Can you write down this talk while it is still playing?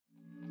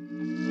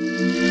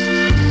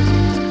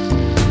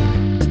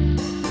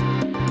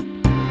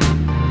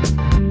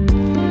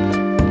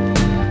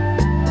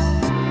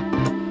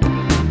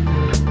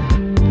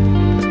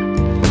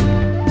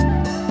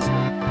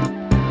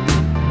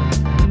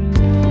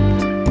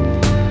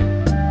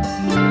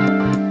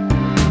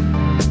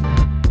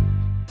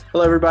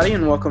Hello, everybody,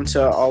 and welcome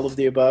to All of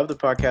the Above, the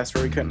podcast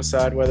where we couldn't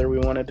decide whether we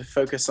wanted to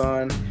focus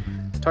on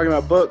talking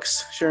about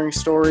books, sharing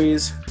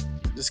stories,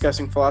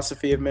 discussing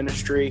philosophy of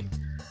ministry,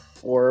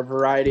 or a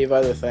variety of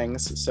other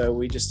things. So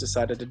we just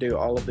decided to do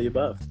all of the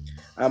above.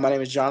 My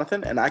name is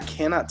Jonathan, and I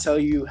cannot tell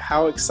you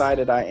how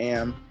excited I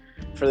am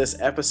for this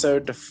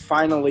episode to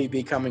finally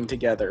be coming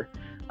together.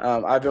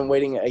 I've been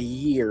waiting a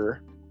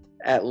year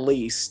at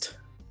least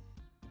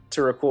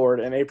to record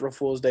an April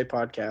Fool's Day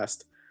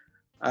podcast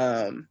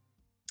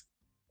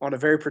on a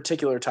very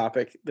particular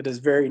topic that is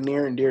very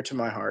near and dear to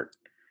my heart.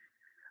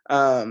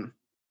 And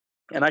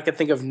I could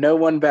think of no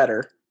one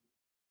better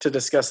to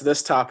discuss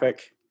this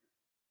topic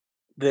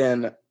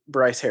than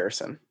Bryce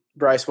Harrison.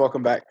 Bryce,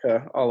 welcome back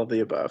to All of the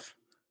Above.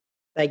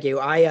 Thank you.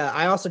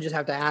 I also just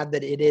have to add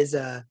that it is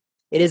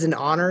an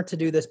honor to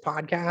do this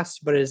podcast,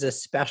 but it is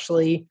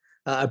especially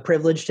a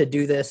privilege to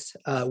do this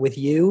with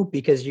you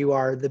because you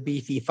are the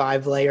beefy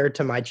 5-layer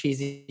to my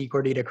cheesy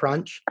gordita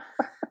crunch.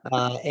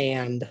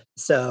 And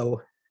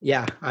so,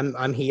 yeah,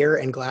 I'm here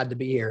and glad to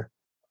be here.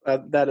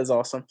 That is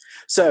awesome.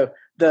 So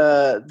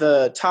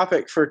the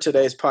topic for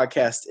today's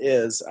podcast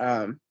is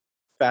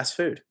fast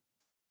food.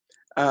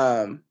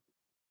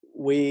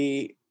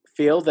 We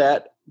feel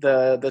that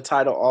the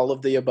title All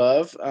of the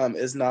Above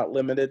is not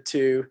limited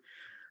to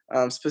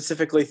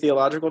specifically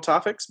theological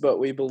topics, but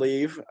we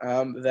believe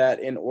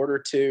that in order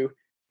to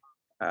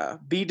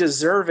be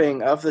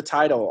deserving of the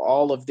title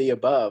All of the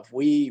Above,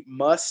 we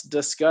must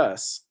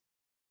discuss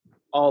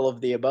all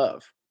of the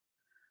above.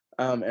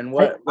 And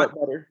what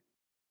better?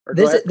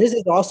 This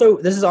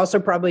is also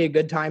probably a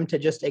good time to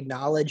just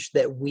acknowledge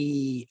that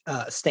we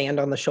stand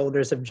on the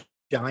shoulders of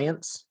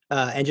giants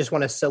and just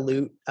want to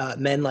salute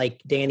men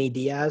like Danny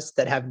Diaz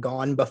that have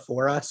gone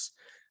before us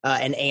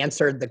and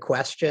answered the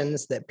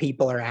questions that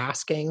people are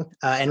asking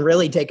and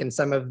really taken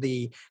some of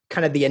the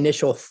kind of the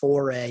initial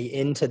foray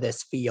into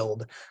this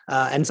field.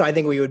 And so I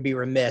think we would be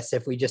remiss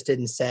if we just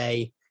didn't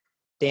say,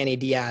 Danny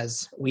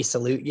Diaz, we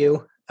salute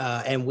you.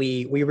 And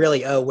we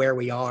really owe where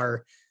we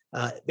are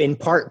in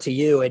part to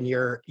you and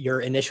your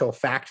initial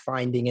fact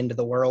finding into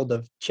the world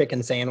of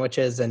chicken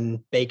sandwiches and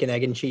bacon,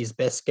 egg, and cheese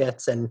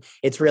biscuits. And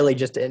it's really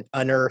just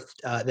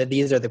unearthed that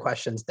these are the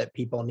questions that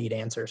people need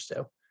answers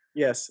to.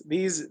 Yes,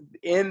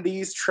 in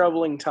these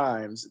troubling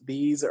times,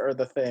 these are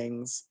the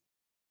things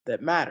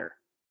that matter.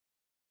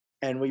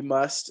 And we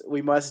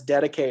must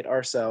dedicate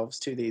ourselves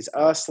to these.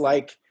 Us,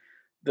 like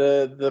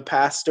the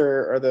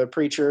pastor or the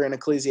preacher in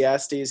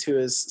Ecclesiastes who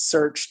has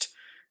searched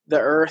the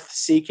earth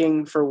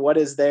seeking for what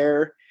is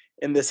there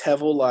in this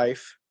hevel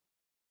life,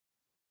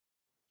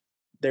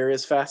 there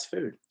is fast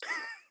food.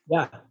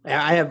 Yeah,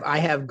 I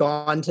have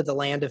gone to the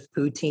land of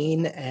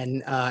poutine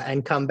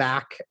and come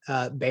back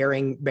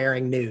bearing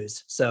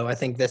news. So I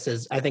think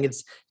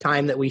it's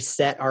time that we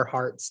set our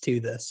hearts to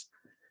this.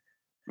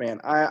 Man,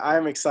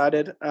 I'm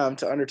excited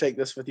to undertake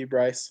this with you,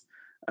 Bryce.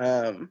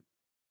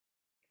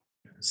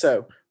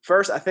 So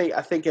first, I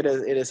think it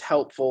is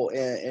helpful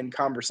in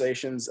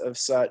conversations of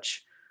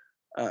such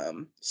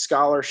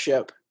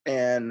scholarship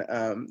and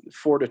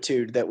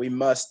fortitude that we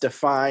must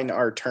define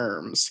our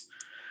terms.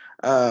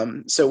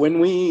 So when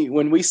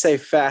we say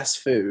fast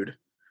food,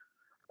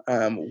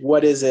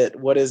 what is it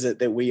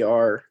that we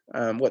are?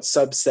 What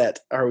subset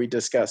are we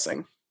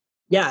discussing?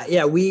 Yeah.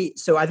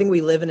 So I think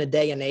we live in a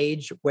day and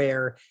age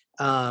where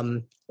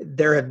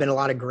there have been a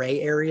lot of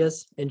gray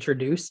areas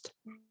introduced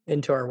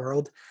into our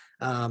world.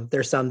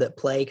 There's some that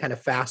play kind of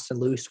fast and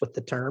loose with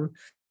the term,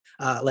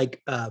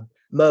 like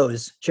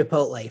Moe's,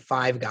 Chipotle,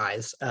 Five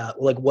Guys.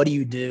 Like, what do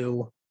you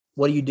do?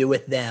 What do you do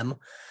with them?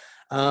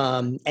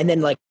 And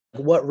then, like,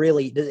 what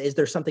really is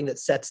there something that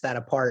sets that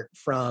apart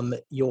from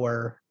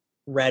your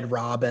Red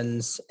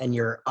Robins and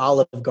your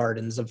Olive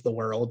Gardens of the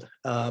world?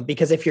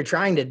 Because if you're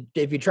trying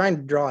to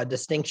draw a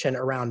distinction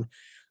around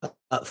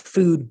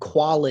food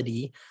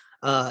quality,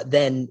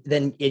 then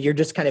you're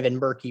just kind of in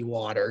murky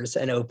waters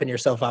and open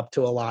yourself up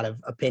to a lot of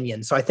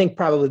opinions. So I think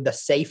probably the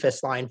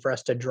safest line for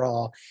us to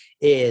draw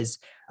is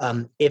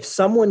if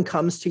someone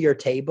comes to your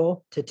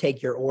table to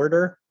take your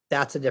order,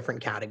 that's a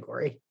different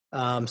category.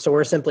 So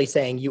we're simply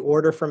saying you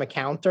order from a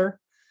counter,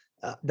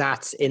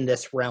 that's in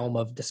this realm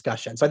of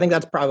discussion. So I think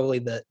that's probably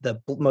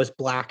the most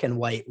black and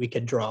white we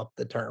could draw up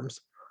the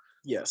terms.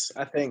 Yes,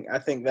 I think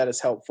that is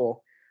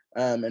helpful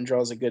and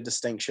draws a good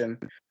distinction.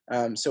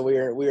 So we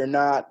are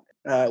not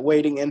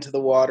wading into the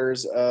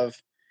waters of,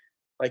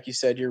 like you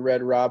said, your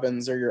Red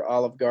Robins or your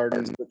Olive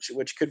Gardens,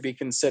 which could be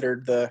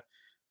considered the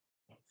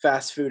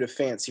fast food of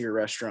fancier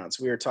restaurants.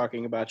 We are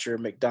talking about your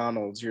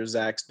McDonald's, your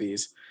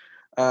Zaxby's.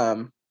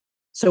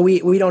 So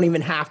we don't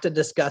even have to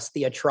discuss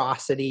the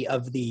atrocity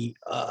of the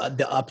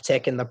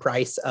uptick in the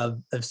price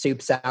of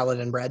soup, salad,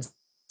 and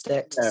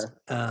breadsticks.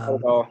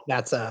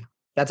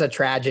 That's a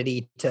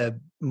tragedy to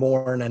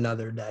mourn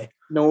another day.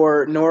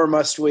 Nor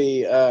must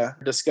we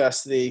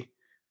discuss the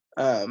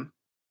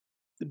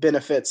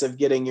benefits of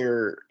getting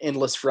your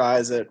endless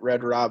fries at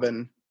Red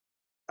Robin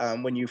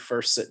when you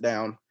first sit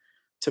down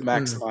to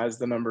maximize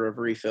the number of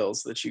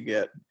refills that you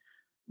get.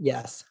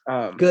 Yes.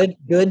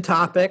 Good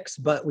topics,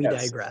 but we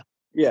digress.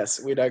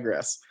 Yes, we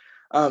digress.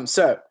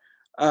 So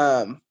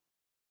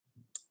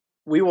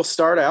we will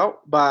start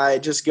out by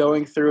just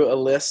going through a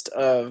list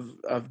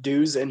of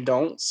do's and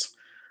don'ts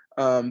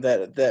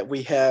that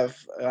we have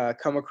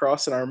come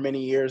across in our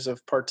many years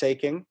of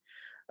partaking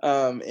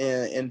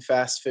in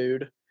fast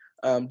food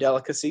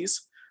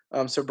delicacies.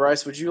 So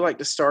Bryce, would you like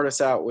to start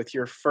us out with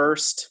your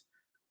first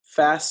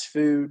fast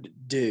food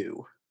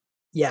do?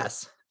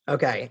 Yes.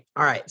 Okay.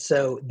 All right.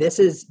 So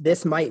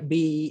this might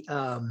be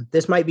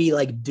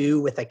like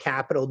do with a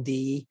capital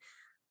D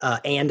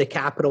and a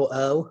capital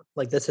O.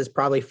 Like this is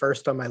probably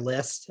first on my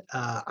list.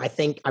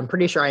 I'm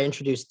pretty sure I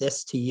introduced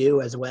this to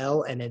you as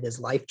well, and it is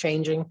life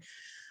changing.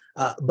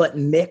 But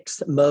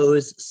mix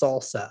Moe's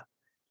salsa.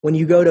 When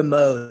you go to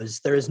Moe's,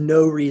 there is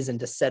no reason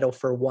to settle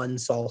for one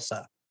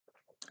salsa.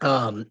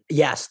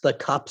 Yes, the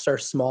cups are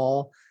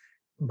small,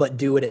 but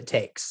do what it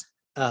takes.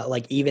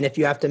 Like even if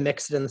you have to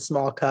mix it in the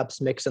small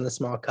cups, mix in the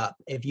small cup.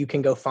 If you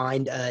can go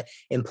find a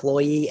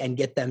employee and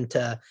get them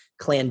to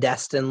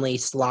clandestinely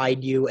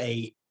slide you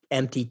a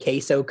empty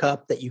queso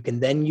cup that you can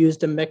then use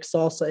to mix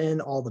salsa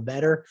in, all the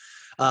better.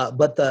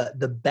 But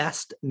the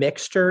best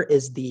mixture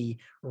is the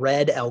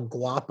red El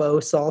Guapo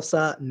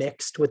salsa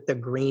mixed with the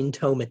green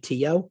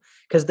tomatillo,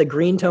 because the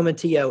green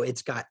tomatillo,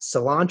 it's got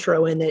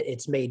cilantro in it.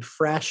 It's made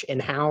fresh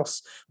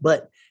in-house,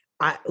 but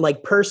I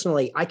like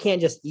personally, I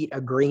can't just eat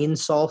a green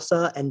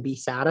salsa and be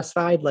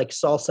satisfied. Like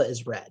salsa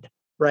is red,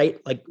 right?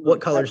 Like what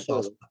color is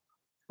salsa?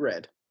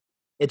 Red.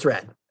 It's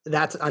red.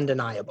 That's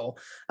undeniable.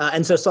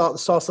 And so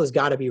salsa's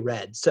got to be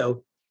red.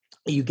 So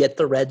you get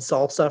the red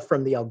salsa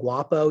from the El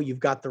Guapo. You've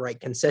got the right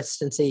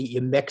consistency.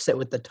 You mix it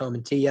with the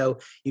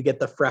tomatillo. You get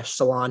the fresh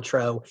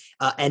cilantro.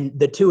 And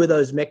the two of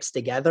those mixed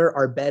together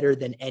are better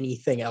than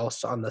anything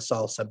else on the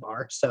salsa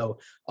bar. So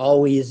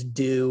always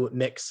do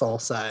mix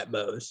salsa at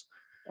Moe's.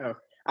 Oh,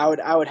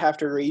 I would have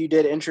to agree. You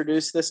did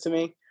introduce this to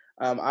me.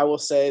 I will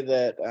say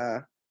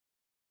that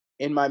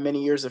in my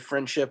many years of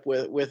friendship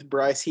with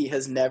Bryce, he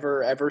has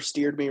never ever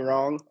steered me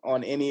wrong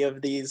on any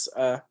of these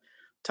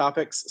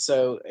topics.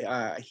 So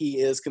he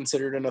is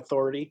considered an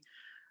authority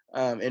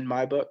in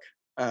my book.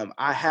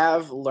 I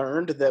have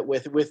learned that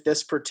with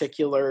this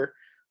particular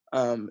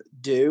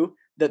do,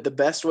 that the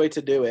best way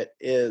to do it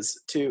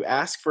is to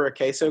ask for a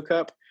queso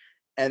cup,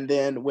 and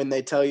then when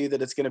they tell you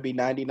that it's going to be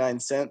 99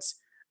 cents,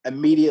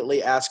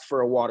 immediately ask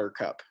for a water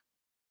cup.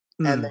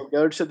 And then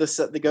go to the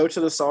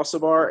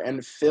salsa bar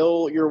and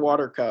fill your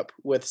water cup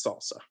with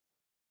salsa.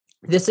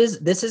 This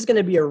is going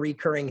to be a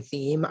recurring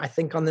theme, I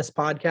think, on this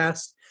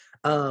podcast,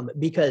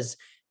 because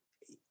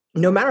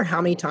no matter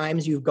how many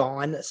times you've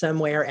gone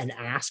somewhere and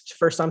asked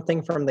for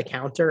something from the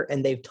counter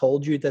and they've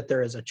told you that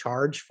there is a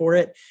charge for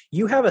it,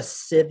 you have a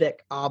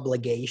civic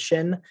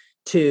obligation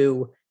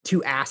to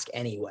ask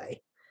anyway,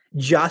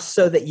 just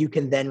so that you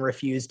can then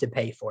refuse to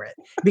pay for it,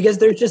 because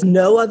there's just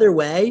no other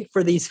way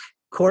for these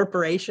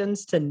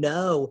corporations to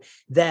know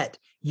that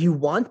you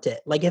want it.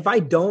 Like if I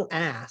don't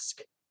ask,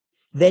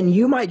 then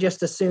you might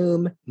just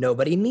assume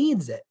nobody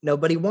needs it,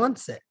 nobody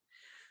wants it.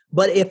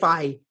 But if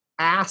I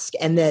ask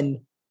and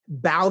then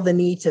bow the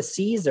knee to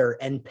Caesar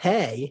and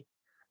pay,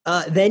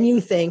 then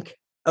you think,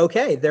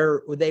 okay,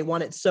 they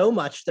want it so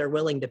much they're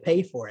willing to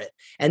pay for it.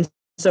 And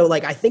so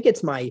like I think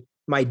it's my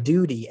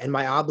duty and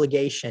my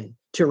obligation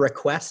to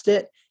request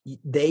it.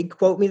 They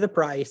quote me the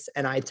price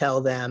and I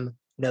tell them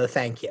no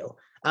thank you.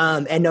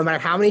 And no matter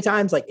how many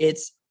times, like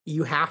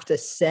you have to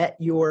set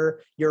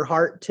your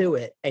heart to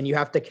it, and you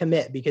have to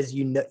commit, because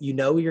you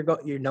know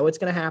it's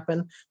going to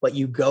happen, but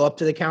you go up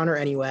to the counter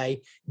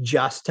anyway,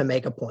 just to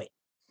make a point.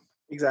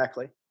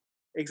 Exactly.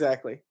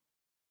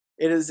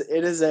 It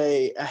is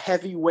a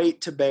heavy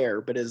weight to bear,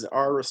 but it is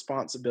our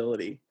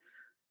responsibility.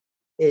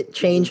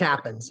 Change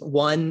happens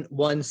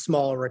one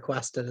small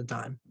request at a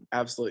time.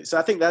 Absolutely. So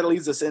I think that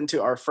leads us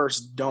into our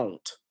first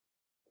don't.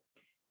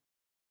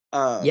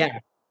 Yeah.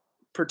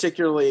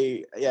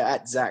 Particularly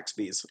at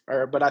Zaxby's,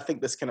 but I think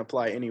this can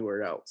apply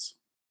anywhere else.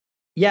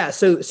 Yeah,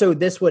 so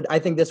this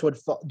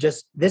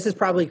is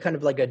probably kind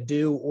of like a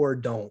do or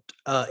don't.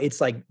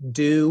 It's like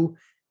do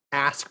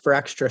ask for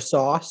extra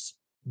sauce,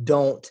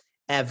 don't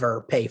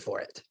ever pay for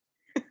it.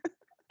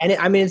 And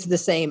it's the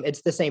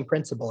same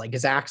principle. Like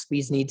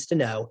Zaxby's needs to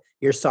know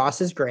your sauce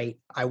is great.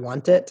 I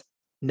want it.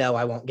 No,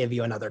 I won't give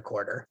you another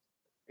quarter.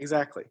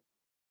 Exactly.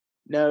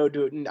 No,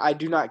 I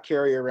do not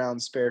carry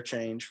around spare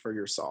change for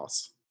your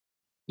sauce.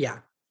 Yeah.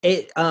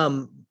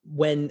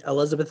 When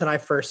Elizabeth and I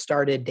first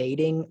started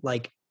dating,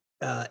 like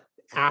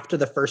after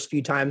the first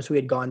few times we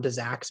had gone to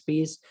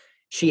Zaxby's,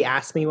 she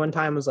asked me one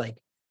time, was like,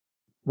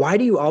 why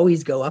do you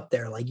always go up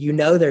there? Like,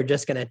 they're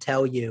just going to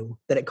tell you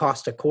that it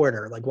cost a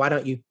quarter. Like, why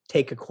don't you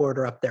take a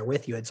quarter up there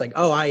with you? It's like,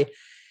 oh, I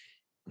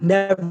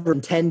never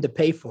intend to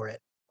pay for it.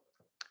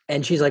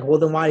 And she's like, well,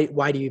 then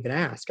why do you even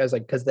ask? I was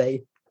like, because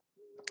they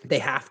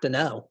have to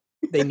know.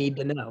 They need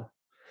to know.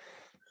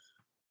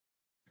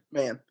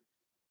 Man.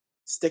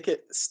 Stick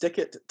it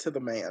to the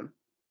man.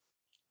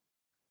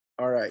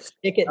 All right.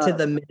 Stick it to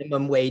the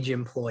minimum wage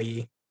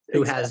employee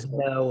who has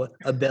no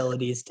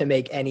abilities to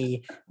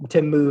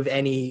move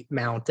any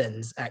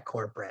mountains at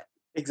corporate.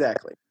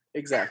 Exactly.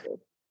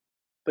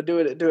 But do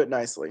it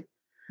nicely.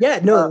 Yeah,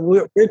 no,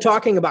 we're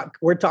talking about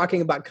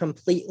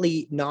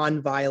completely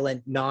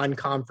non-violent,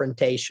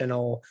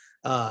 non-confrontational,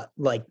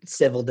 like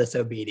civil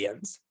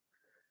disobedience.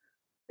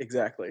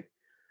 Exactly.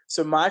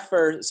 So my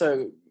first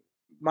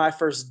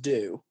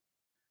do,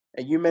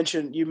 and you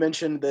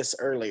mentioned this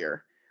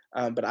earlier,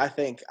 but I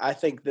think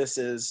this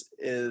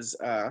is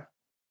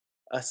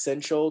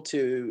essential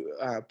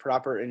to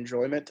proper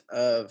enjoyment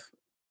of.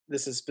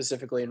 This is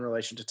specifically in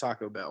relation to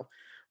Taco Bell,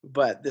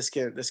 but this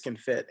can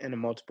fit into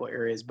multiple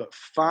areas. But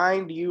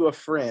find you a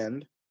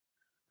friend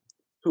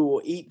who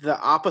will eat the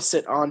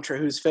opposite entree,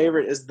 whose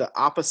favorite is the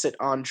opposite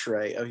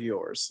entree of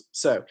yours.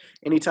 So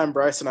anytime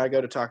Bryce and I go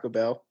to Taco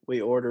Bell,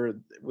 we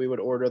would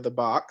order the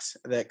box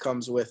that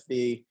comes with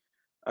the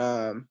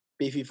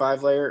beefy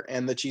 5-layer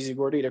and the cheesy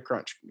gordita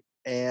crunch,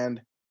 and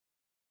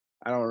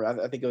I don't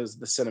know, I think it was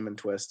the cinnamon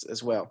twist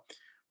as well.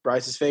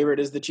 Bryce's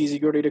favorite is the cheesy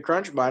gordita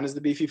crunch. Mine is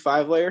the beefy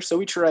 5-layer. So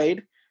we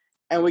trade,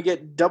 and we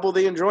get double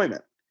the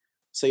enjoyment.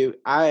 So you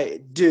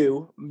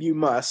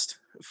must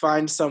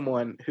find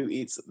someone who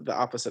eats the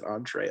opposite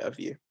entree of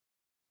you.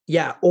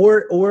 Yeah,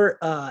 or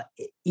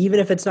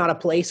even if it's not a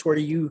place where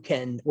you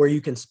can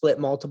split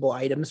multiple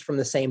items from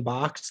the same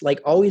box,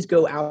 like always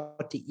go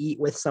out to eat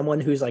with someone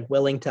who's like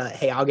willing to,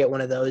 hey, I'll get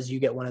one of those, you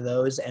get one of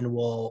those, and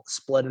we'll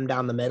split them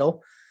down the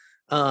middle.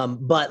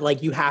 But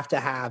like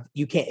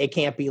it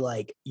can't be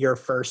like your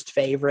first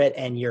favorite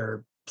and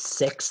your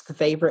sixth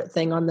favorite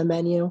thing on the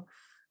menu.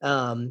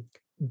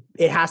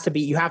 It has to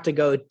be, you have to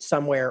go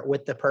somewhere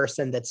with the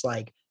person that's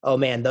like, oh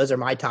man, those are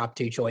my top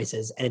two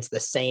choices, and it's the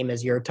same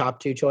as your top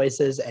two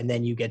choices, and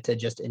then you get to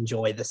just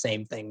enjoy the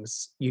same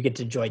things. You get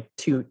to enjoy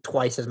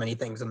twice as many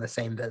things in the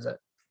same visit.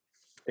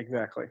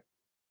 Exactly,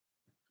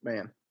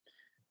 man.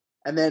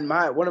 And then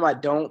one of my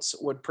don'ts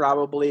would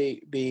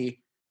probably be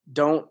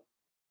don't.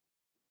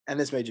 And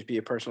this may just be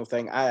a personal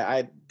thing.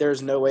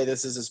 There's no way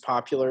this is as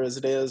popular as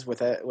it is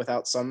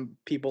without some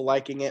people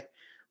liking it.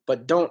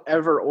 But don't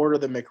ever order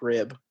the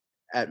McRib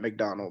at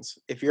McDonald's.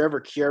 If you're ever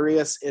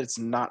curious, it's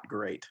not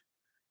great.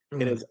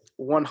 It is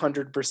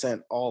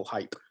 100% all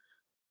hype.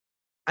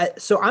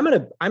 So I'm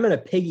gonna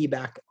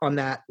piggyback on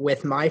that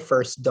with my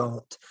first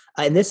don't,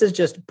 and this is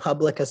just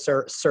public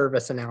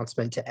service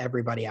announcement to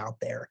everybody out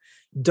there: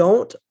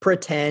 don't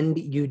pretend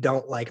you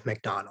don't like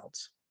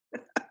McDonald's.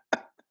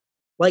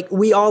 Like,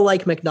 we all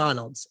like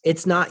McDonald's.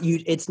 It's not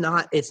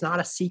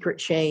a secret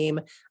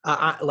shame.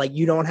 Like,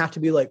 you don't have to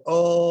be like,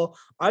 oh,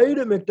 I ate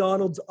at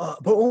McDonald's,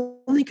 but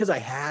only because I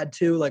had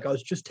to. Like, I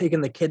was just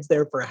taking the kids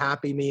there for a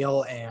Happy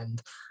Meal,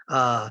 and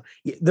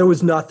there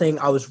was nothing.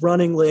 I was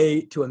running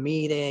late to a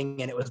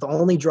meeting, and it was the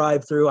only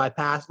drive-through I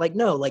passed. Like,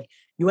 no, like,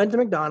 you went to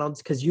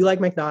McDonald's because you like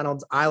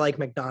McDonald's. I like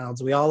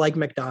McDonald's. We all like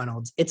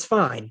McDonald's. It's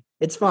fine.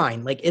 It's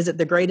fine. Like, is it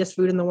the greatest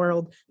food in the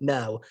world?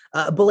 No.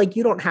 But like,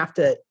 you don't have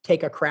to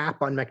take a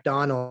crap on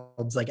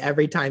McDonald's like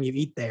every time you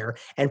eat there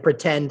and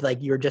pretend like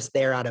you're just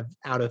there out of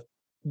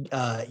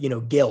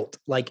guilt.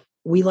 Like,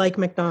 we like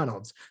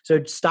McDonald's.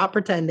 So stop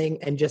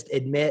pretending and just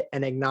admit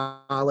and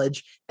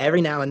acknowledge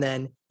every now and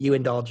then you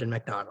indulge in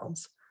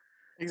McDonald's.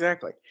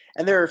 Exactly.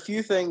 And there are a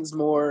few things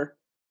more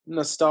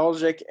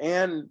nostalgic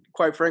and,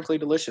 quite frankly,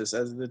 delicious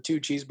as the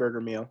 2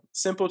 cheeseburger meal.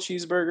 Simple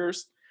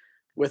cheeseburgers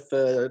with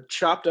the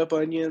chopped up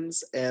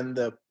onions and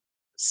the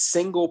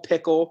single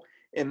pickle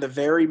in the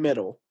very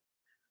middle.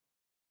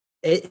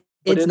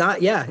 It's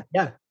not, yeah.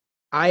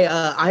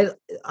 I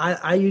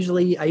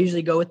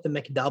usually go with the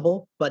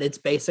McDouble, but it's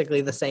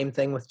basically the same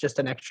thing with just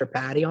an extra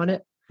patty on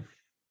it.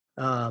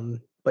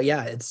 But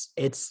yeah,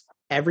 it's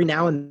every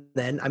now and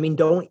then. I mean,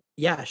 don't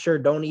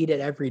eat it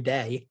every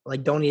day.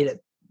 Like, don't eat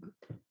it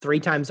 3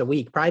 times a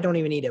week. Probably don't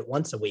even eat it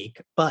once a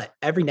week, but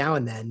every now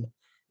and then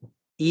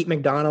eat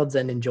McDonald's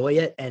and enjoy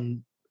it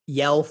and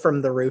yell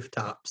from the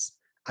rooftops.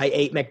 I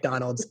ate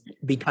McDonald's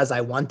because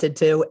I wanted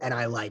to and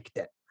I liked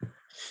it.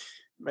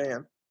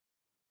 Man.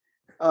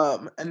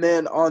 And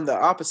then on the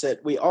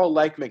opposite, we all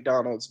like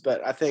McDonald's,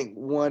 but I think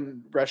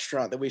one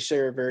restaurant that we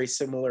share very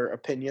similar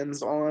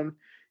opinions on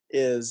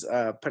is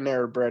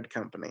Panera Bread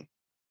Company.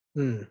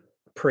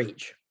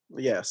 Preach.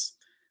 Yes.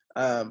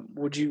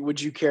 Would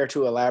you care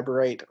to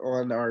elaborate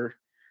on our?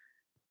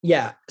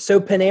 Yeah. So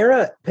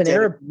Panera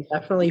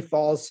definitely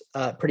falls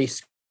pretty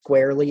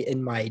squarely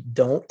in my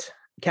don't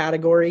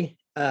category.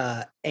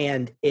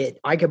 And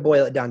I could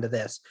boil it down to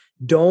this: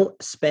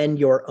 don't spend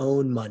your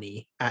own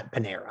money at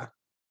Panera.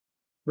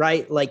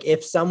 Right? Like,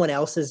 if someone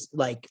else is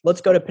like,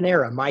 let's go to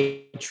Panera,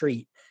 my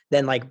treat,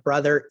 then like,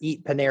 brother,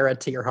 eat Panera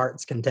to your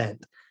heart's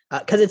content.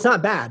 Because it's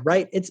not bad,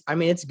 right?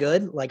 It's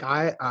good. Like,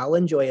 I'll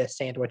enjoy a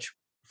sandwich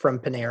from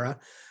Panera.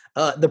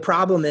 The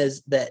problem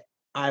is that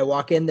I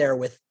walk in there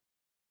with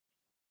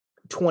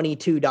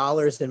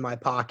 $22 in my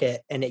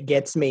pocket, and it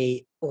gets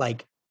me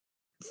like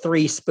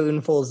 3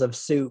 spoonfuls of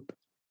soup,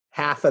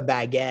 half a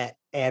baguette,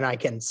 and I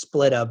can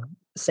split a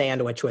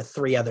sandwich with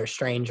 3 other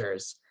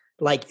strangers.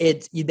 Like,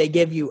 they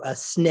give you a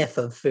sniff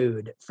of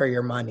food for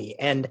your money.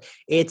 And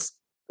it's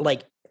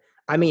like,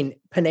 I mean,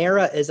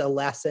 Panera is a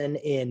lesson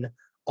in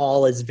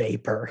all is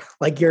vapor.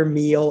 Like, your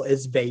meal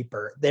is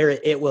vapor.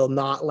 It will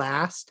not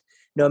last.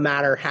 no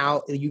matter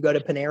how you go to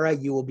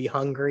Panera, you will be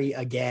hungry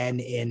again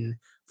in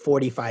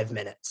 45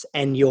 minutes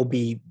and you'll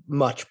be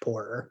much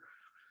poorer.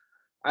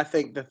 I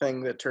think the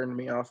thing that turned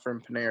me off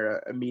from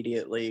Panera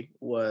immediately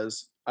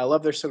was I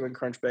love their cinnamon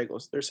crunch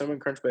bagels. Their cinnamon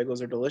crunch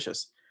bagels are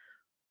delicious,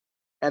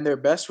 and they're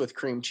best with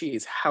cream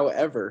cheese.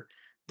 However,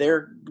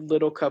 their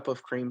little cup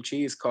of cream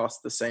cheese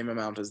costs the same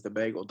amount as the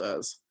bagel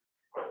does,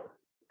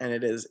 and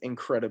it is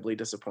incredibly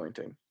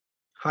disappointing.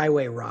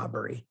 Highway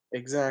robbery.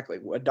 Exactly.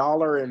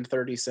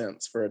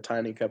 $1.30 for a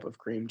tiny cup of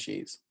cream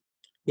cheese.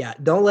 Yeah,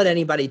 don't let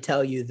anybody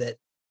tell you that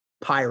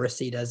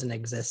piracy doesn't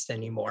exist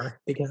anymore,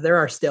 because there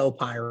are still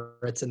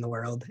pirates in the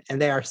world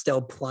and they are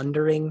still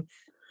plundering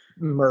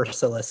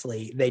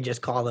mercilessly. They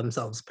just call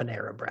themselves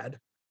Panera Bread.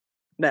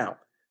 Now,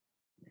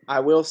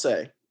 I will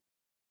say,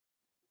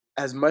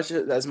 as much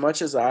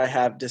as I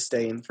have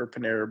disdain for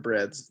Panera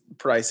Bread's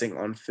pricing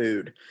on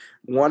food,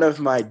 one of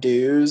my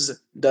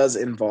dues does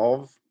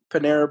involve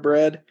Panera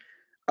Bread.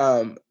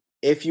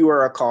 If you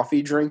are a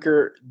coffee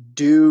drinker,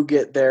 do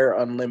get their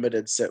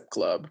unlimited sip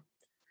club,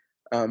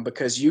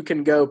 because you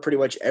can go pretty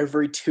much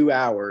every 2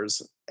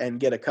 hours and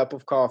get a cup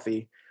of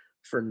coffee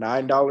for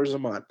 $9 a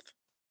month.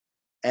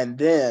 And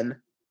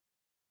then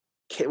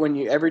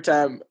every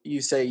time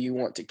you say you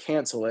want to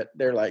cancel it,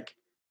 they're like,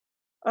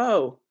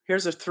 oh,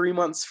 here's a 3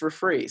 months for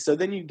free. So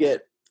then you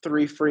get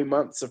 3 free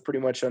months of pretty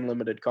much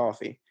unlimited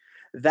coffee.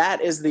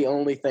 That is the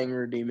only thing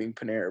redeeming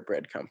Panera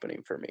Bread company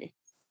for me.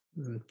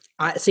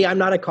 I'm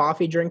not a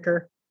coffee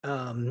drinker.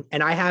 And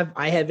I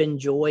have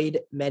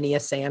enjoyed many a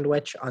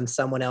sandwich on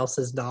someone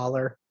else's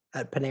dollar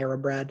at Panera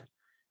Bread,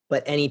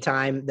 but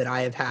anytime that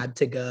I have had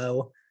to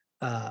go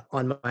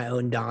on my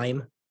own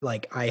dime,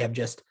 like I have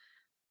just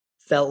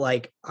felt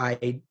like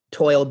I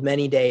toiled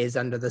many days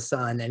under the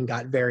sun and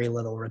got very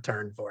little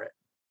return for it.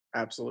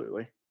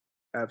 Absolutely.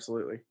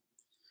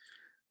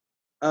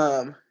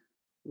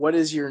 What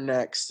is your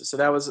next? So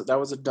that was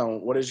a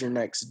don't. What is your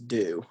next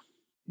do?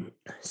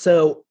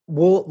 So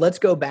let's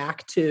go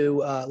back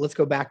to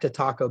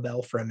Taco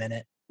Bell for a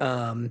minute,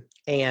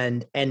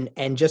 and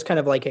just kind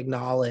of like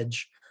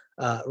acknowledge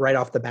right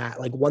off the bat,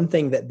 like one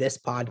thing that this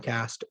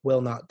podcast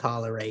will not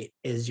tolerate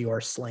is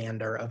your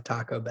slander of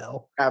Taco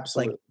Bell.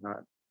 Absolutely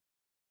not.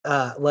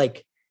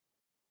 Like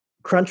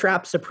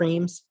Crunchwrap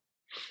Supremes,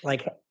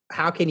 like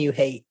how can you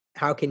hate?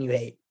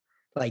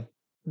 Like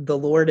the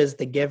Lord is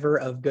the giver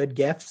of good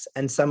gifts,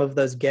 and some of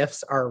those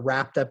gifts are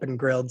wrapped up and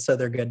grilled so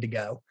they're good to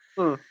go.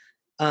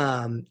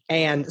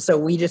 And so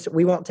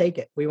we won't take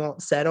it. We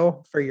won't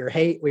settle for your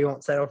hate. We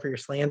won't settle for your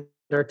slander.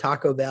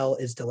 Taco Bell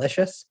is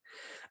delicious.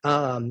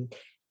 And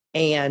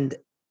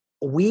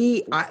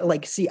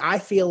I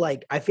feel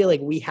like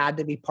we had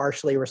to be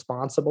partially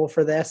responsible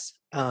for this,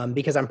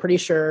 because I'm pretty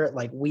sure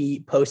like we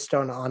post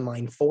on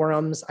online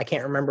forums. I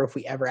can't remember if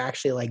we ever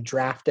actually like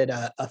drafted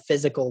a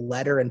physical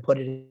letter and put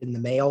it in the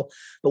mail,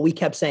 but we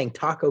kept saying,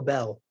 Taco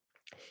Bell,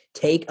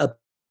 take a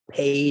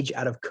page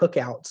out of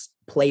Cookout's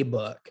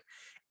playbook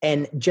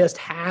and just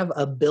have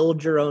a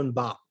build your own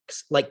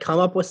box. Like come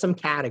up with some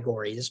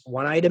categories,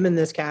 one item in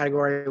this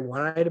category,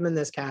 one item in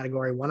this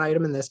category, one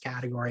item in this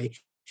category,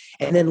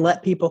 and then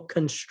let people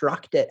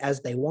construct it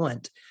as they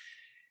want.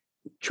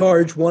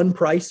 Charge one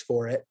price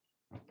for it,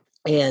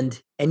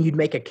 and you'd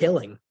make a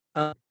killing.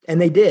 And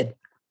they did.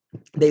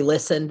 They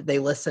listened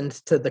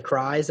to the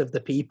cries of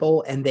the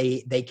people, and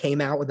they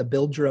came out with a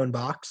build your own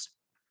box.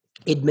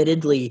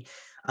 Admittedly,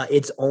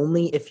 it's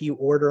only if you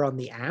order on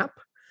the app.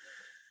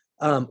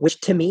 Which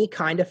to me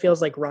kind of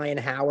feels like Ryan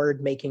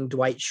Howard making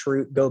Dwight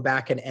Schrute go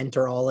back and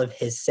enter all of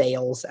his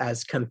sales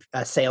as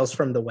sales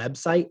from the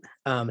website.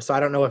 So I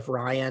don't know if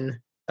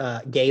Ryan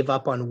gave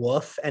up on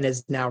Woof and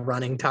is now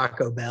running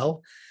Taco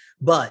Bell.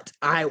 But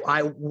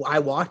I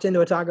walked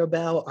into a Taco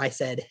Bell. I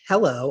said,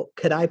 hello,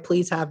 could I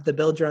please have the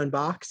build your own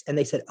box? And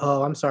they said,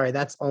 oh, I'm sorry,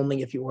 that's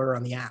only if you order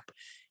on the app.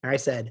 And I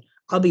said,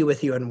 I'll be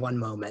with you in one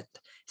moment.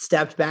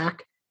 Stepped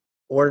back,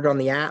 ordered on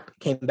the app,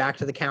 came back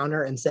to the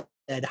counter and said,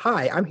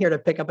 hi, I'm here to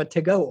pick up a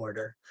to-go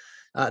order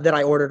that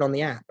I ordered on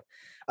the app.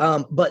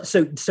 But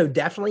so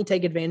definitely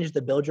take advantage of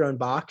the build your own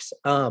box.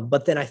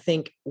 But then I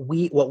think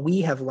what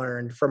we have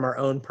learned from our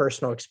own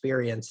personal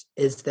experience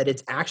is that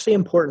it's actually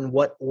important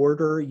what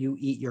order you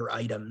eat your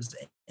items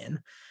in,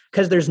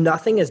 because there's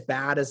nothing as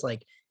bad as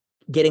like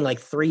getting like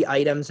 3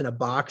 items in a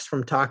box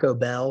from Taco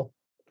Bell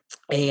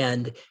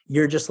and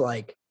you're just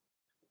like,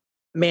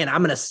 man,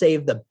 I'm going to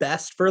save the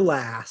best for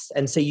last.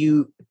 And so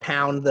you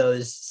pound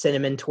those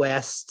cinnamon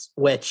twists,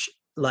 which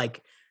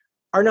like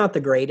are not the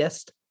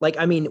greatest. Like,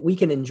 I mean, we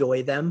can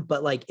enjoy them,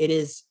 but like it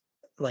is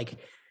like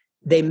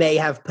they may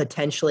have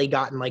potentially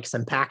gotten like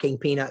some packing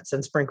peanuts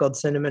and sprinkled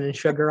cinnamon and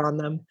sugar on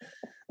them.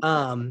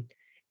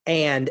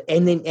 And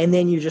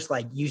then you just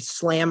like, you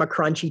slam a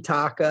crunchy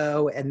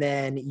taco and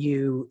then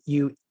you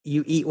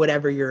eat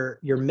whatever your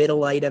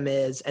middle item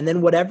is. And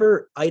then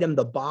whatever item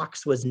the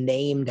box was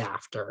named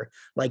after,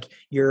 like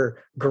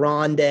your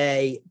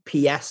grande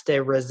pièce de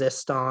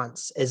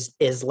résistance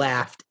is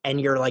left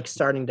and you're like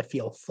starting to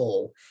feel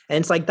full. And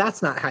it's like,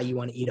 that's not how you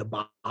want to eat a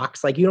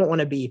box. Like you don't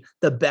want to be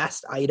the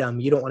best item.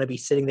 You don't want to be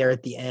sitting there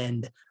at the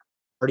end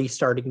already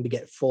starting to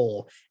get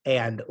full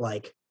and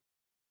like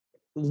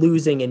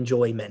losing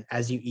enjoyment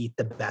as you eat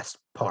the best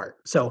part.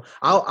 So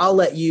I'll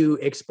let you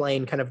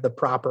explain kind of the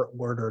proper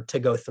order to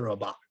go through a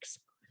box.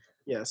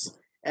 Yes.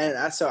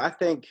 And so I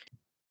think,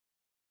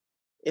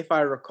 if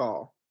I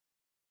recall,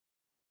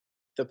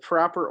 the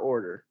proper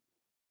order,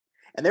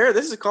 and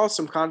this has caused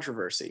some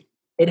controversy.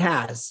 It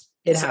has.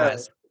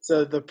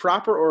 So the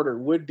proper order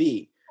would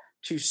be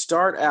to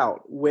start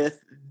out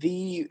with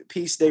the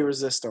piece de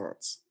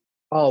resistance.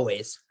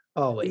 Always.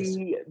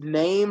 The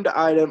named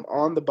item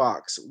on the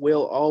box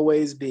will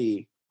always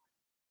be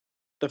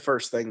the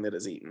first thing that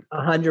is eaten.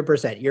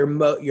 100%.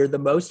 You're the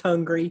most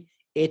hungry.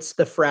 It's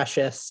the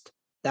freshest.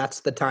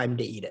 That's the time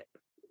to eat it.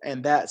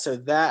 And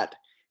that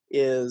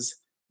is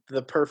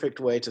the perfect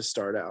way to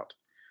start out.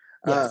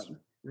 Yes.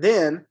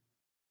 Then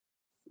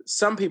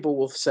some people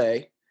will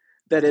say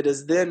that it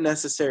is then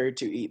necessary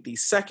to eat the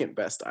second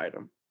best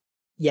item.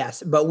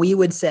 Yes, but we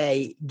would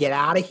say get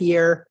out of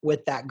here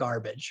with that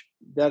garbage.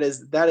 That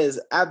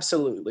is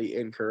absolutely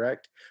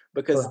incorrect,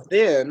 because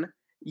then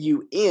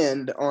you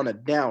end on a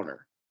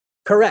downer.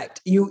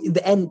 Correct.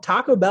 And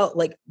Taco Bell,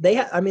 like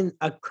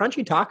a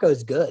crunchy taco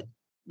is good.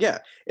 Yeah,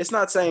 it's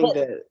not saying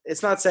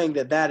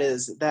that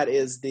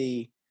is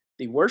the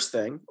worst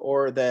thing,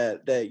 or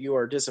that you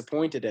are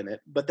disappointed in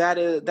it, but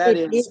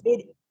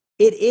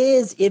it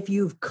is if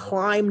you've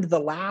climbed the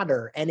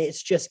ladder and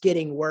it's just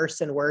getting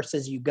worse and worse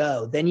as you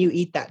go. Then you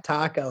eat that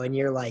taco and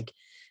you're like,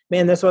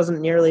 man, this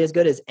wasn't nearly as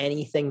good as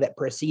anything that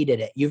preceded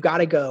it. You've got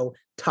to go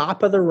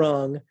top of the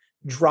rung,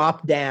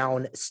 drop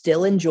down,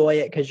 still enjoy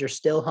it because you're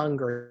still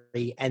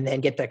hungry, and then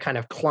get to kind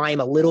of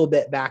climb a little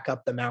bit back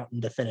up the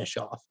mountain to finish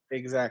off.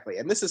 Exactly.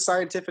 And this is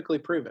scientifically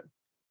proven.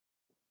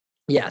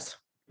 Yes.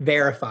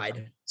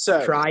 Verified.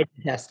 So tried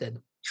and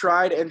tested.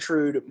 Tried and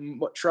true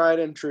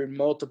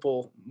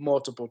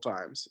multiple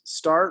times.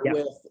 Start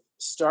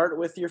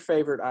with your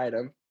favorite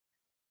item,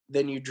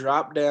 then you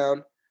drop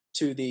down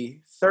to the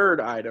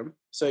third item.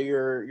 So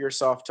your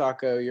soft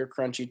taco, your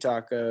crunchy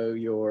taco,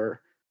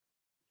 your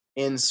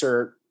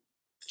insert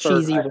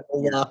cheesy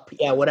roll up,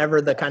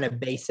 whatever the kind of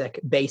basic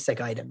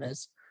item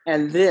is.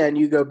 And then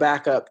you go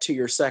back up to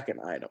your second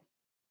item.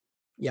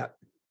 Yep.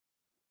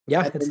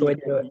 Yeah, it's the way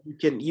to do it.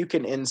 You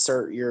can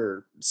insert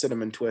your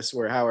cinnamon twist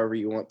however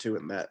you want to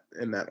in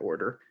that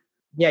order.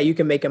 Yeah, you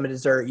can make them a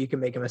dessert. You can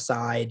make them a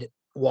side.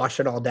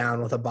 Wash it all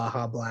down with a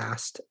Baja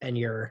Blast, and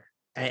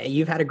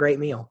you've had a great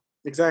meal.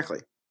 Exactly.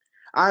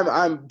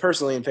 I'm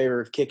personally in favor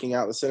of kicking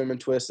out the cinnamon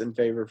twist in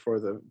favor for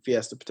the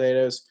Fiesta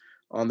potatoes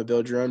on the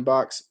build your own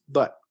box,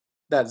 but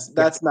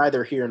that's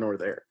neither here nor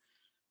there.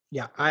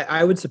 Yeah,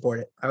 I would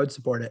support it.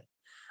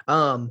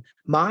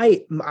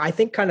 I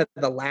think kind of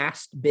the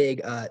last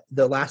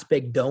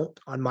big don't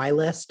on my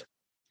list.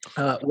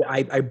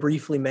 I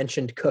briefly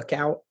mentioned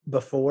cookout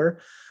before,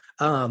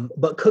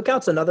 but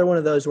cookout's another one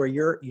of those where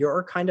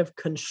you're kind of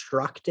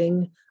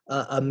constructing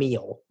a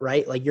meal,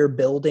 right? Like you're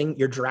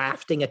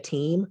drafting a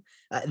team.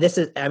 This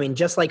is,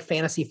 just like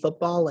fantasy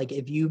football. Like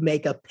if you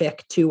make a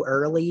pick too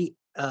early,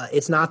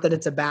 it's not that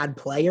it's a bad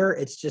player.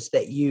 It's just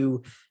that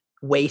you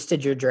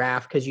wasted your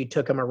draft because you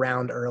took them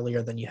around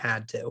earlier than you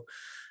had to.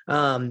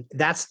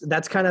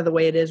 That's kind of the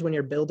way it is when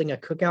you're building a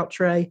cookout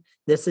tray.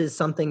 This is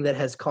something that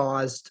has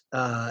caused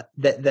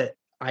that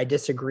I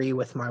disagree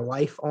with my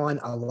wife on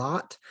a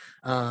lot.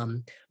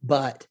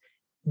 But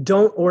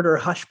don't order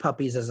hush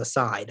puppies as a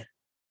side,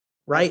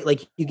 right?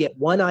 Like you get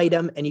one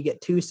item and you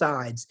get two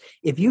sides.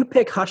 If you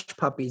pick hush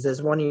puppies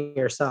as one of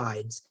your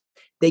sides,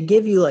 they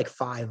give you like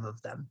 5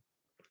 of them.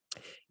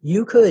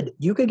 You could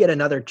get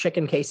another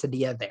chicken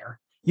quesadilla there.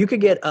 You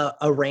could get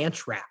a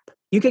ranch wrap.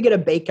 You could get a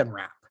bacon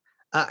wrap.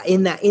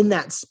 In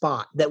that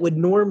spot that would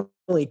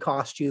normally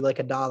cost you like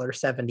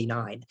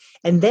 $1.79.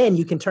 And then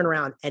you can turn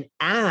around and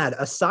add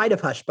a side of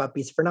hush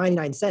puppies for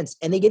 99 cents.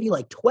 And they give you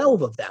like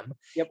 12 of them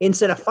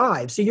instead of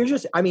 5. So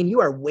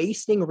you are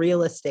wasting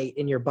real estate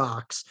in your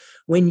box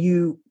when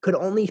you could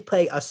only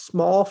pay a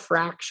small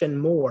fraction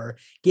more,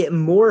 get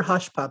more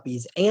hush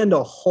puppies and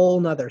a whole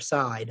nother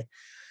side.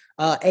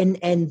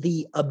 And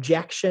the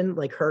objection,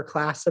 like her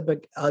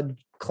classic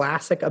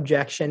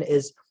objection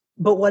is,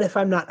 but what if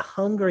I'm not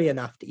hungry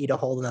enough to eat a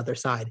whole another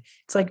side?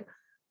 It's like,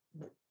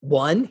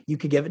 1, you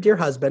could give it to your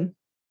husband.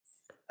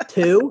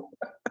 2,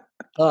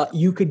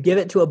 you could give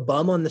it to a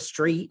bum on the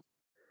street.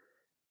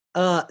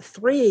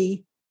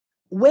 3,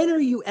 when are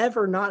you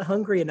ever not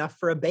hungry enough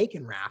for a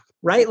bacon wrap,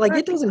 right? Like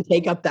it doesn't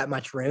take up that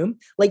much room.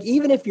 Like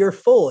even if you're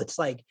full, it's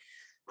like,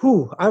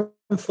 I'm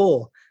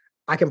full.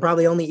 I can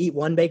probably only eat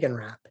 1 bacon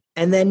wrap.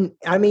 And then,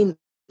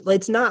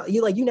 it's not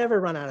you never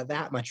run out of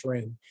that much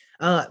room.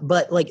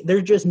 But like,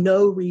 there's just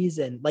no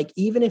reason, like,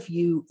 even if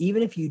you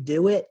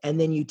do it and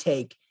then you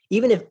take,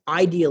 even if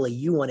ideally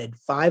you wanted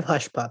 5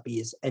 hush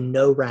puppies and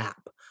no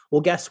wrap,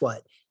 well, guess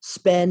what?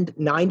 Spend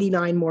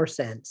 99 more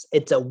cents.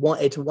 It's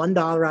 $1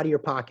 out of your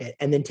pocket,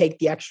 and then take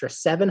the extra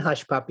 7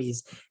 hush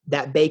puppies,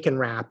 that bacon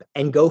wrap,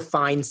 and go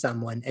find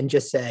someone and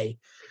just say,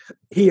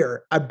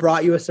 here, I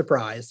brought you a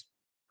surprise.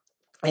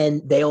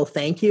 and they'll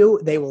thank you.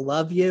 They will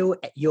love you.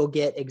 You'll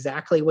get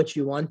exactly what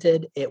you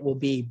wanted. It will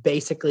be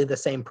basically the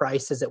same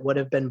price as it would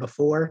have been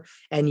before.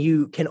 And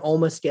you can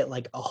almost get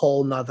like a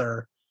whole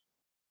nother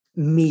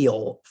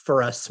meal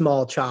for a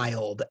small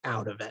child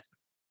out of it.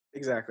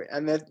 Exactly,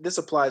 and this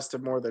applies to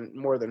more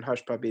than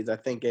hush puppies. I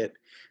think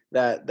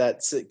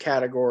that's a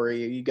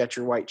category. You got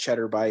your white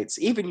cheddar bites,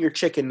 even your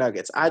chicken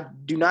nuggets. I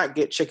do not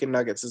get chicken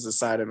nuggets as a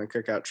side in a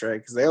cookout tray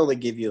because they only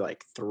give you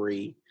like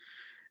 3,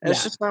 and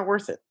it's just not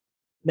worth it.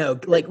 No,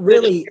 like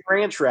really,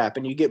 ranch wrap,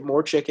 and you get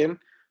more chicken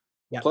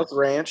plus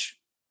ranch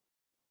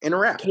in a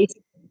wrap.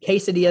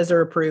 Quesadillas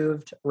are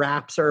approved.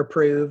 Wraps are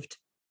approved.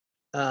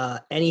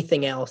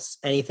 Anything else?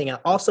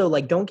 Also,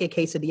 like, don't get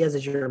quesadillas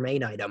as your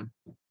main item.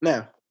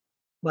 No.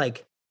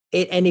 Like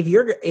it, and if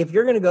you go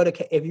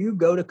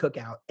to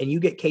cookout and you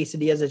get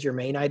quesadillas as your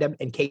main item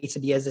and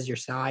quesadillas as your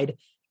side,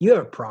 you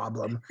have a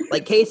problem.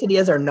 Like,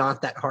 quesadillas are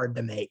not that hard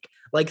to make.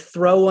 Like,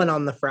 throw one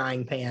on the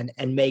frying pan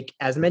and make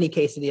as many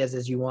quesadillas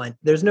as you want.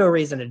 There's no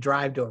reason to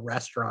drive to a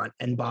restaurant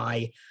and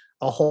buy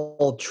a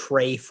whole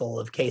tray full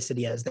of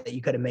quesadillas that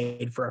you could have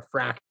made for a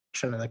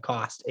fraction of the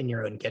cost in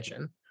your own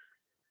kitchen.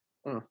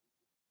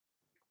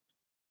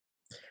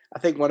 I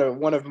think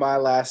one of my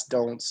last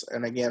don'ts,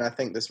 and again, I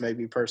think this may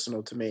be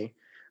personal to me,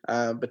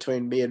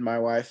 between me and my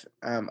wife,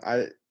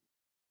 I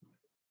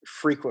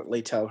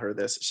frequently tell her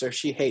this. So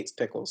she hates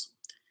pickles.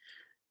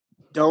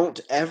 Don't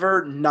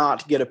ever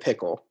not get a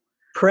pickle.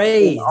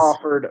 Praise.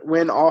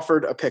 When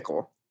offered a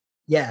pickle.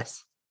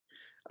 Yes.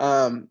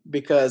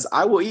 Because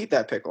I will eat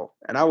that pickle,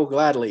 and I will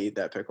gladly eat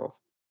that pickle.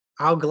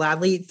 I'll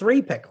gladly eat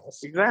 3 pickles.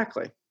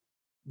 Exactly.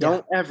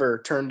 Don't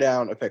ever turn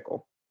down a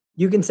pickle.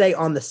 You can say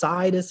on the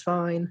side is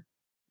fine.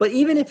 But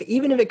even if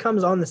it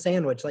comes on the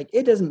sandwich, like,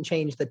 it doesn't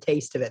change the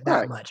taste of it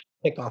that much.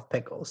 Pick off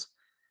pickles.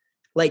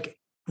 Like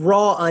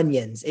raw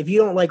onions. If you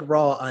don't like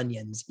raw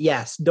onions,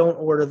 yes, don't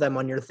order them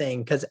on your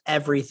thing because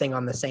everything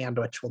on the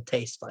sandwich will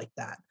taste like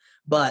that.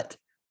 But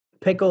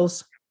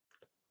pickles,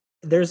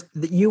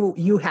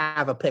 you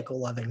have a pickle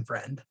loving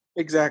friend.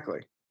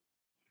 Exactly.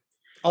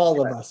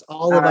 All of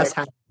us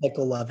have a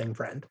pickle loving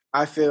friend.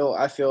 I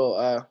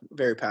feel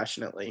very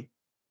passionately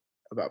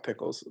about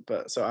pickles,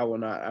 but so I will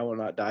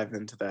not dive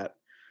into that.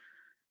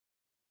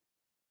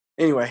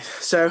 Anyway,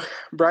 so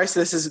Bryce,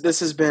 this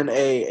has been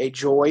a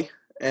joy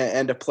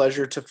and a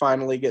pleasure to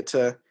finally get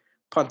to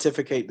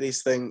pontificate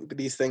these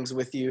things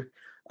with you.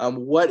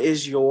 What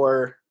is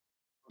your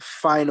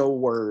final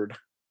word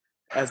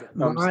as it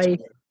comes to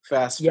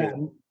fast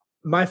food?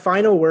 My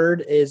final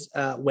word is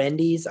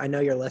Wendy's. I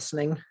know you're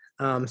listening,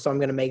 so I'm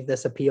going to make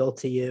this appeal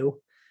to you.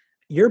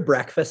 Your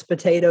breakfast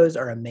potatoes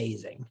are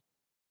amazing.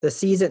 The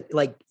season,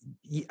 like,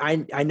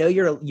 I know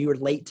you're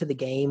late to the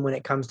game when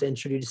it comes to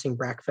introducing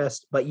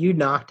breakfast, but you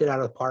knocked it out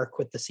of the park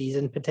with the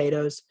seasoned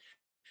potatoes.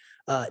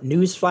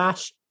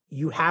 Newsflash,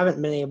 you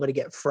haven't been able to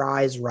get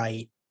fries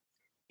right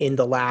in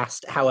the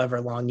last however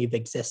long you've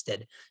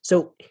existed.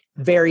 So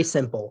very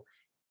simple.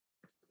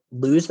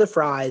 Lose the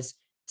fries,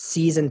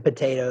 seasoned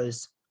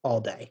potatoes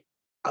all day.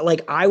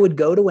 Like, I would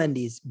go to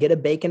Wendy's, get a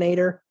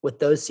Baconator with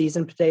those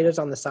seasoned potatoes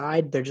on the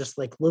side. They're just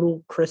like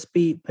little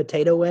crispy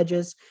potato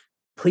wedges.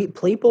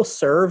 People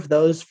serve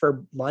those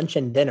for lunch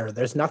and dinner.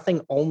 There's nothing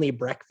only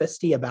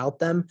breakfasty about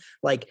them.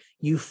 Like,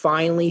 you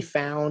finally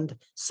found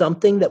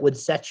something that would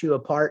set you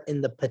apart in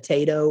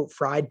the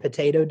fried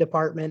potato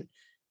department.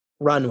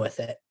 Run with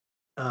it.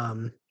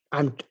 I'm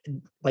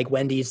like,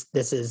 Wendy's,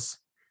 this is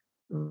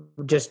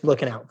just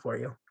looking out for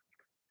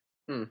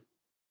you.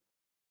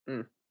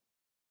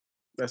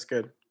 That's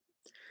good.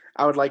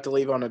 I would like to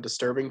leave on a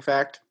disturbing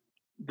fact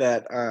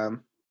that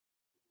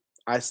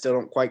I still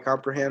don't quite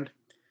comprehend.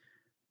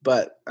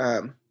 But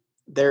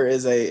there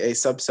is a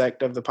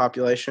subsect of the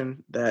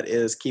population that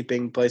is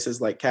keeping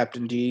places like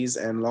Captain G's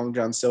and Long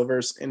John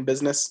Silver's in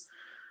business.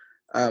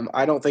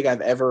 I don't think I've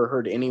ever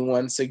heard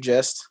anyone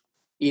suggest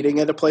eating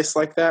at a place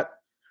like that,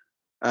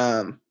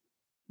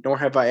 nor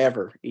have I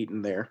ever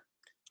eaten there.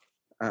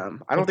 I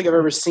don't think I've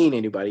ever seen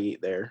anybody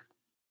eat there.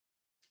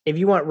 If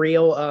you want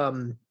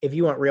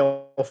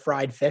real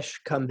fried fish,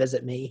 come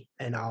visit me,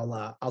 and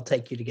I'll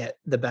take you to get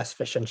the best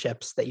fish and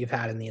chips that you've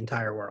had in the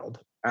entire world.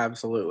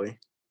 Absolutely.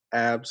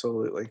 And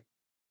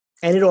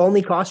it'll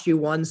only cost you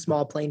one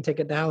small plane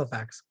ticket to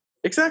Halifax.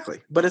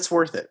 Exactly. But it's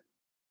worth it.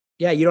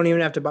 Yeah, you don't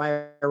even have to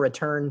buy a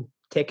return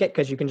ticket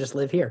because you can just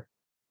live here.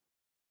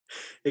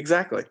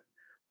 Exactly.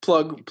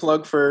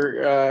 Plug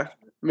for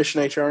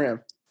Mission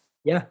HRM.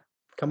 Yeah,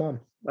 come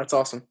on. That's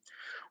awesome.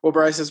 Well,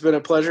 Bryce, it's been a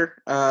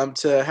pleasure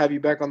to have you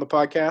back on the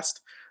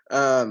podcast.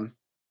 On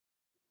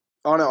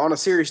a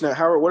serious note,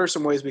 what are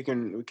some ways we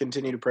can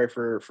continue to pray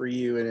for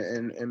you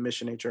and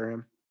Mission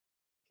HRM?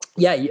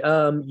 Yeah,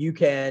 you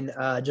can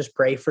just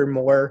pray for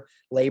more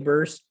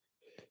laborers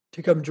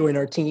to come join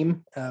our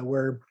team.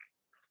 We're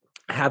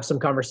have some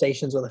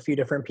conversations with a few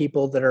different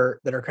people that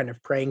are kind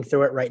of praying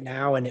through it right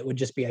now, and it would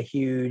just be a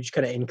huge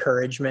kind of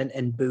encouragement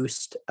and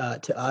boost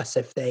to us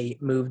if they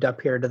moved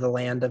up here to the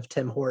land of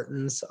Tim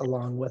Hortons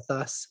along with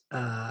us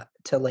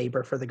to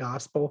labor for the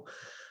gospel.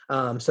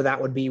 So that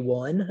would be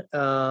one.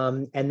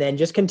 And then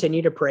just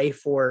continue to pray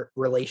for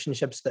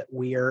relationships that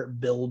we're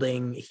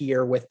building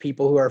here with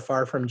people who are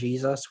far from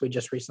Jesus. We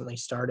just recently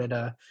started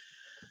a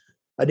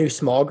new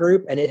small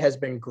group, and it has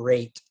been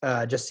great.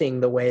 Just seeing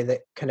the way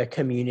that kind of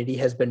community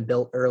has been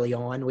built early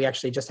on. We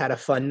actually just had a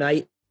fun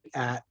night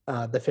at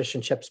the fish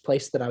and chips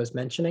place that I was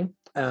mentioning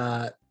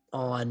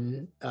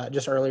on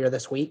just earlier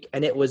this week.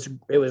 And it was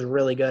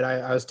really good.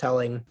 I was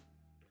telling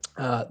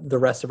the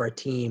rest of our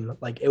team,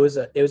 like it was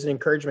an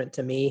encouragement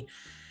to me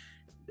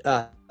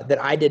that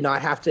I did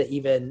not have to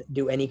even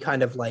do any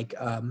kind of like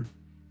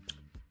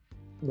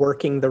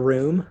working the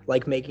room,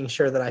 like making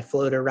sure that I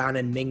floated around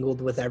and mingled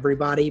with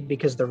everybody,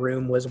 because the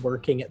room was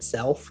working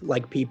itself.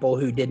 Like people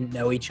who didn't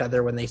know each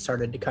other when they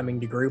started coming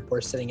to group were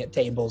sitting at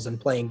tables and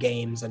playing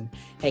games and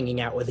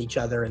hanging out with each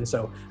other. And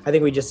so I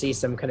think we just see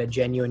some kind of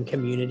genuine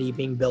community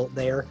being built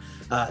there.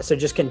 So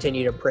just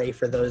continue to pray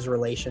for those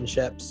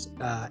relationships,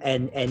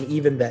 and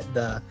even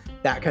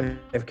that kind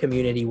of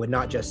community would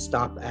not just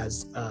stop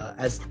as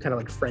kind of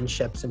like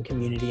friendships and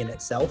community in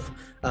itself,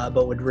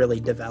 but would really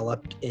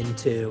develop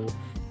into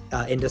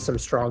some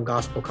strong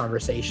gospel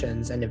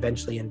conversations and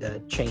eventually into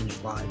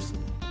changed lives.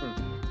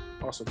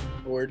 Awesome.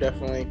 We're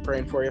definitely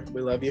praying for you.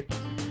 We love you.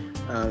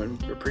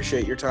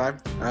 Appreciate your time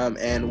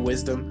and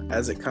wisdom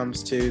as it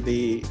comes to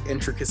the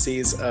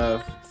intricacies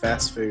of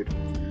fast food.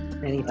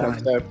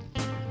 Anytime. So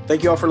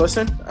thank you all for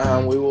listening.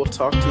 We will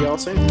talk to you all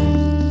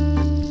soon.